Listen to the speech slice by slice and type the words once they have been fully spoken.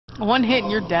One hit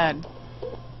and you're dead.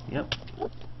 Yep.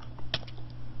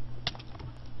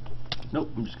 Nope,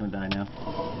 I'm just gonna die now.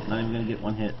 Not even gonna get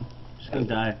one hit. Just gonna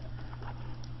die.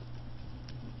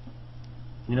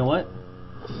 You know what?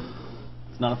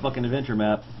 It's not a fucking adventure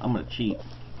map. I'm gonna cheat.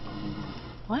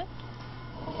 What?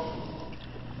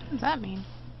 What does that mean?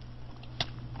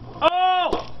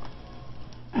 Oh!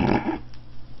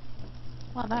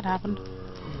 Well, that happened.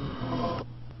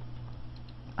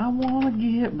 I wanna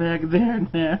get back there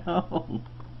now.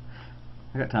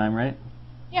 I got time, right?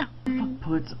 Yeah. Fuck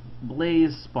puts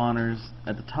blaze spawners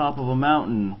at the top of a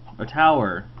mountain, a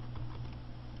tower.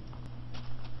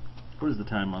 What is the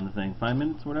time on the thing? 5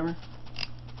 minutes, whatever?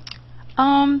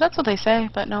 That's what they say,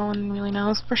 but no one really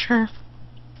knows for sure.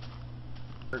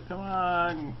 Come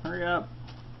on, hurry up.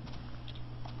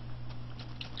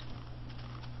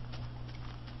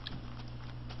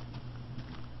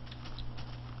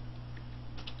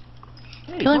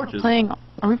 Hey, I feel like torches.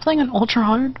 are we playing on ultra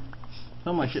hard?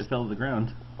 Some of my shit fell to the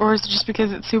ground. Or is it just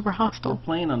because it's super We're hostile?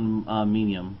 playing on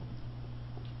medium.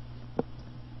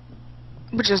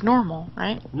 Which is normal,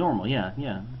 right? Normal, yeah,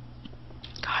 yeah.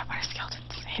 God, why do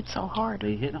skeletons hit so hard?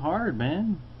 They hit hard,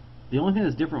 man. The only thing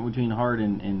that's different between hard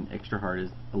and extra hard is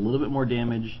a little bit more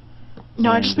damage.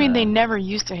 No, I and, just mean they never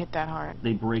used to hit that hard.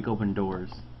 They break open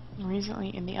doors.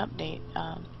 Recently, in the update,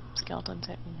 skeletons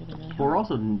hit really, really hard. We're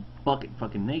also bucket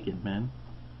fucking naked, man.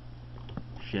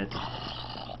 Shit.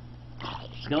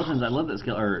 Skeletons, I love that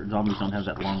zombies don't have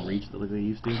that long reach that they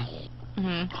used to.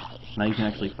 Mm-hmm. Now you can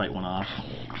actually fight one off.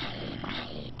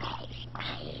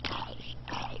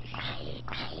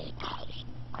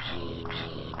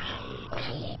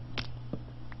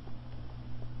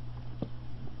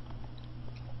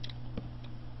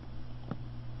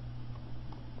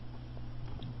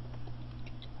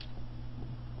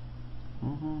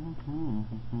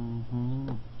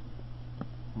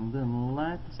 I'm gonna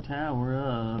light this tower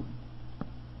up.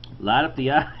 Light up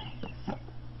the eyes.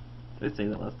 Did I say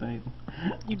that last night?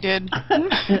 You did.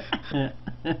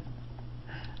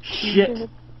 Shit! You did.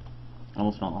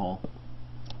 Almost fell in the hole.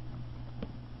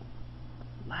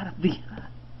 Light up the eyes.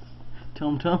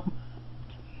 Tum tum.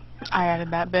 I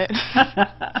added that bit.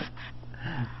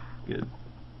 Good.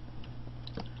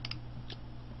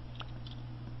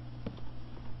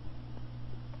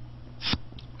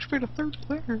 Should be the third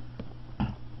player.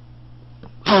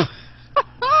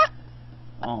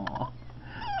 Aw.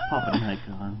 Papa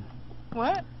Nikon.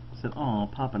 What? I said, aw,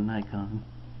 Papa Nikon.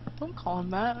 Don't call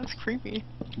him that. That's creepy.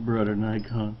 Brother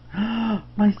Nikon.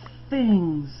 My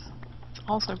things! It's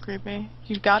also creepy.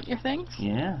 You got your things?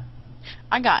 Yeah.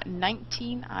 I got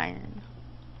 19 iron.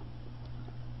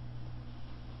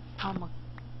 I'm gonna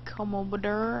come over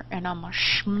there and I'm gonna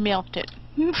smelt it.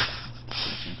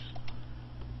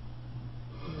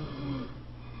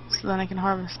 So then I can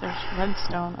harvest the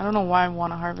redstone. I don't know why I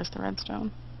want to harvest the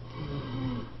redstone.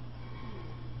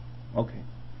 Okay.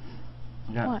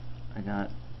 What? I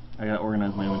gotta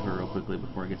organize my inventory real quickly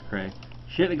before it gets cray.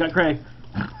 Shit, it got cray!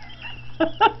 I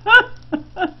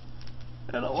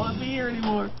don't want to be here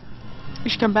anymore. You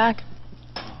should come back.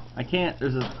 I can't.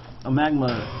 There's a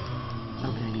magma.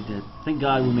 Okay, he did. Thank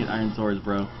God we made iron swords,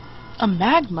 bro. A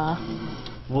magma?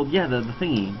 Well, yeah, the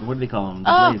thingy. What do they call them?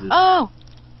 The blazes. Oh!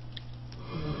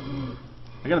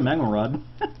 I got a magma rod.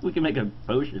 We can make a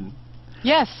potion.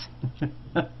 Yes!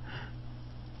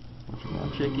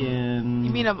 Chicken.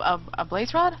 You mean a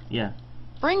blaze rod? Yeah.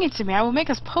 Bring it to me. I will make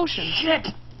us potions. Shit!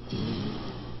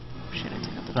 Shit, I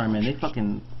took out the Sorry, man. They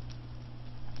fucking.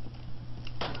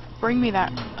 Bring me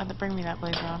that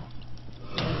blaze rod.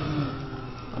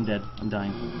 I'm dead. I'm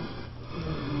dying.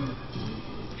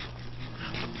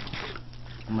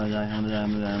 I'm gonna die. I'm gonna die.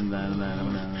 I'm gonna die. I'm gonna die. I'm gonna die. I'm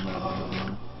gonna die. I'm gonna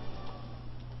die.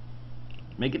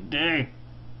 Make it day.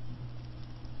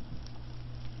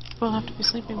 We'll have to be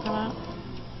sleeping for that.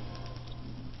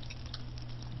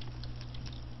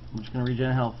 I'm just gonna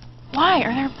regen health. Why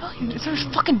are there billions? Is there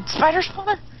a fucking spider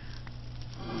spawner?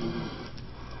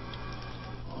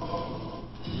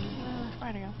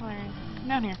 Spider go. Come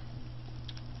down here.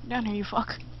 Come down here, you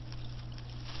fuck.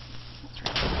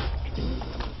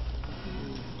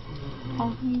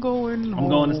 I'm going home. I'm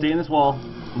going to stay in this wall.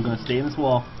 I'm gonna stay in this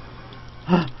wall.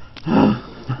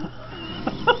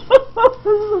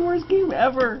 This is the worst game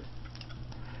ever.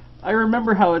 I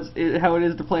remember how it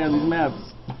is to play on these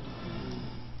maps.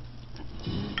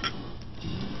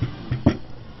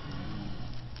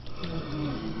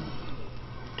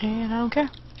 And I don't care.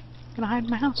 I'm gonna hide in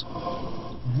my house.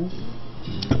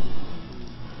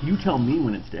 You tell me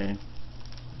when it's day.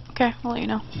 Okay, I'll let you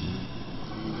know.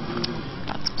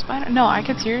 Got some spider. No, I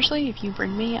could seriously, if you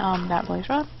bring me that blaze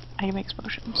rod, I can make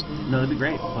potions. No, that'd be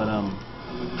great, but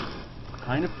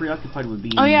kind of preoccupied with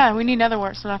being... Oh yeah, we need nether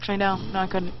warts. So actually, no. No, I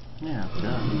couldn't. Yeah,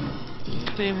 duh.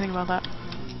 Didn't even think about that.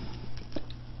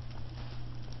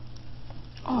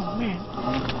 Oh man.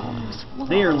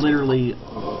 They are literally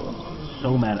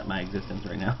so mad at my existence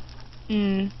right now.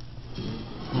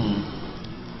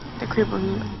 The creeper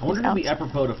who... I wonder if it'd be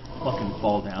apropos to fucking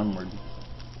fall downward.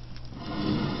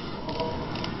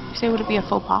 You say would it be a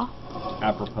faux pas?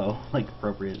 Apropos, like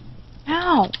appropriate.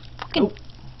 Ow! Fucking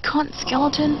cunt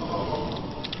skeleton.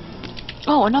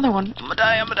 Oh, another one. I'm gonna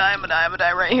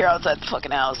die right here outside the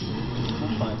fucking house.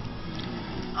 That's fine.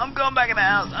 I'm going back in the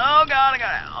house. Oh god, I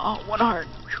got it. Oh, one heart.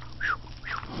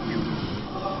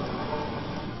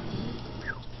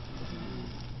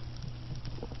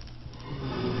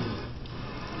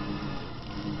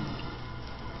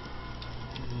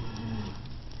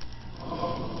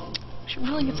 Should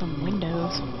really get some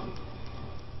windows.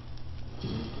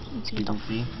 Let's see You what can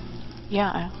see?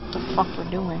 yeah, what the fuck we're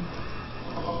doing.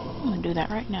 I'm gonna do that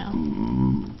right now.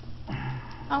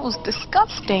 That was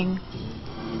disgusting.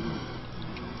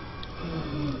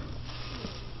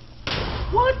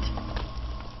 What?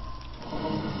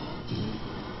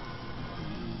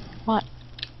 What?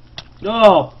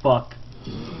 Oh, fuck.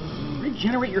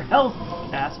 Regenerate your health,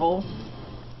 asshole.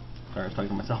 Sorry, I was talking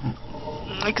to myself.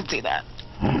 I could see that.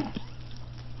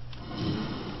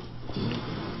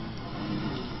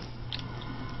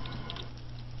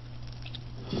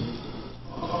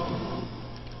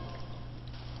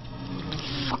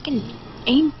 Fucking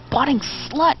aim-botting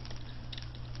slut.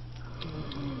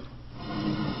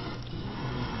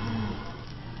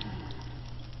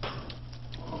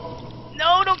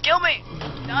 No, don't kill me.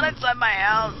 Not inside my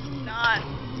house. Not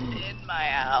in my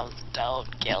house. Don't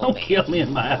kill Don't me. kill me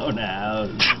in my own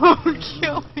house. Don't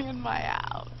kill me in my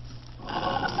house.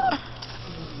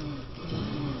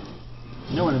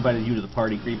 No one invited you to the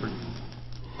party, creeper.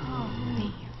 Oh,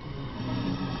 me.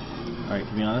 Alright,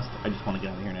 to be honest, I just want to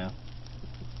get out of here now.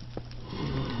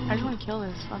 I just want to kill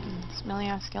this fucking smelly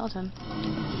ass skeleton.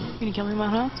 You gonna kill me in my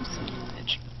house? You son of a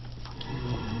bitch.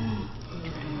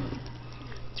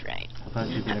 That's right. I thought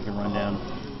you think I could run down.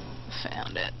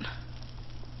 Found it.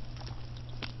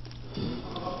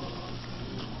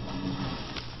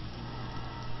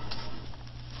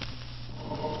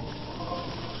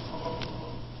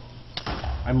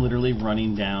 I'm literally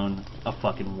running down a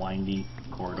fucking windy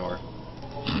corridor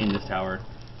in this tower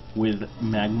with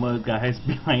magma guys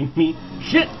behind me.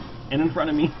 Shit! And in front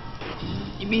of me.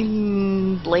 You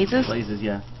mean blazes? Blazes,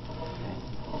 yeah.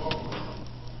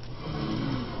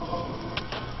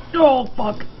 Oh,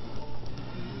 fuck!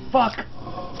 Fuck!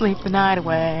 Sleep the night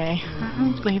away.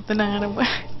 Sleep the night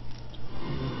away.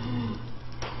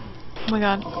 Oh my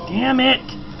god. Damn it!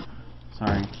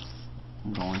 Sorry.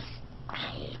 I'm going.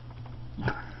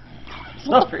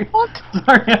 Sorry.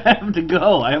 Sorry, I have to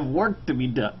go. I have work to be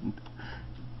done.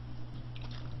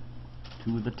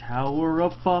 To the tower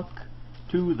of fuck.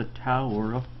 To the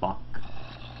tower of fuck.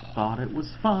 Thought it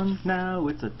was fun, now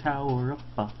it's a tower of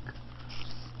fuck.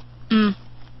 Okay,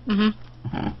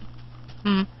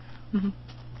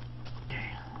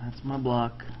 that's my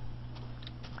block.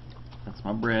 That's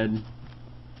my bread.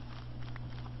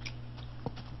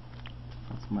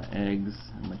 That's my eggs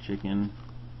and my chicken.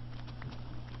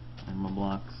 And my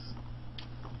blocks.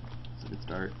 That's a good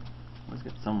start. Let's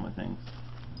get some of my things.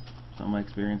 Some of my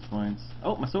experience points.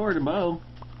 Oh, my sword and bow!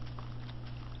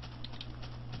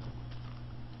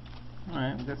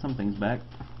 Alright, we got some things back.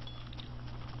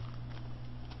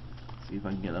 Let's see if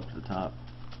I can get up to the top.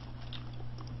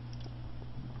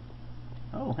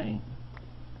 Oh, hey.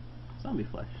 Zombie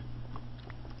flesh.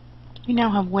 We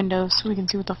now have windows so we can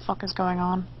see what the fuck is going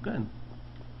on. Good.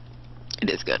 It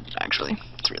is good, actually.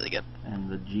 It's really good. And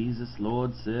the Jesus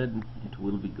Lord said, it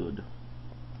will be good.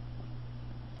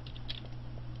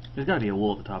 There's gotta be a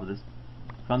wool at the top of this.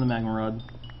 Found the magma rod.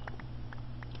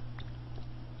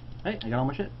 Hey, I got all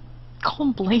my shit. Call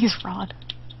him Blaze Rod.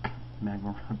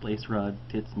 Magma rod, blaze rod,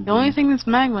 tits and The only beans. thing that's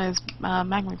magma is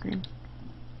magma green.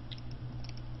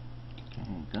 Okay,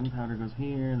 gunpowder goes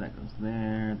here, that goes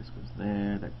there, this goes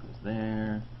there, that goes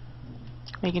there.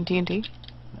 Making TNT?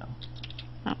 No.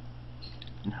 Oh.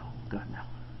 No, God no.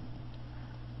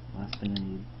 Last thing I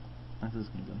need. This is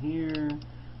gonna go here,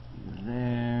 you go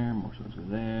there, more swords go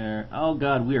there. Oh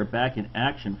God, we are back in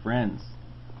action, friends.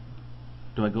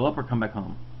 Do I go up or come back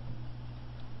home?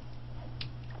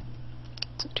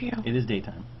 It's up to you. It is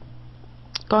daytime.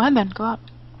 Go ahead then, go up.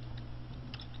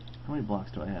 How many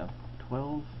blocks do I have?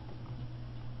 12?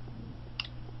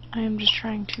 I am just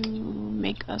trying to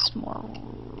make us more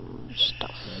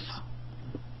stuff.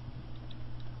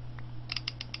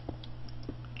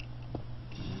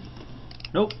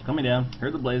 Nope, coming down.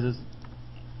 Heard the blazes.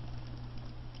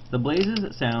 The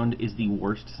blazes sound is the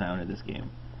worst sound in this game.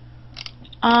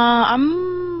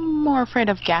 I'm more afraid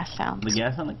of gas sounds. The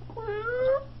gas sound, like...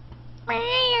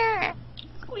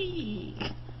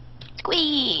 Squeak.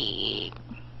 Squeak.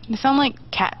 They sound like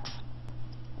cats.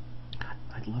 God,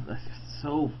 I love that. It's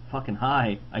so fucking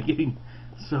high. I'm getting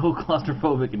so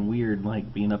claustrophobic and weird,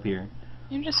 like, being up here.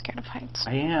 You're just scared of heights.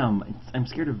 I am. I'm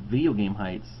scared of video game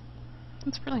heights.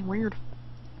 That's really weird.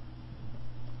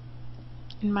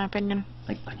 In my opinion.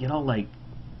 Like, I get all, like,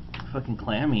 fucking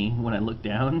clammy when I look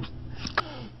down.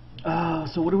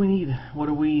 So what do we need? What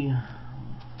are we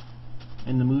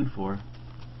in the mood for?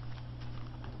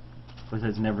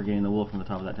 Besides never getting the wool from the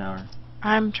top of that tower.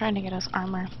 I'm trying to get us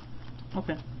armor.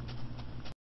 Okay.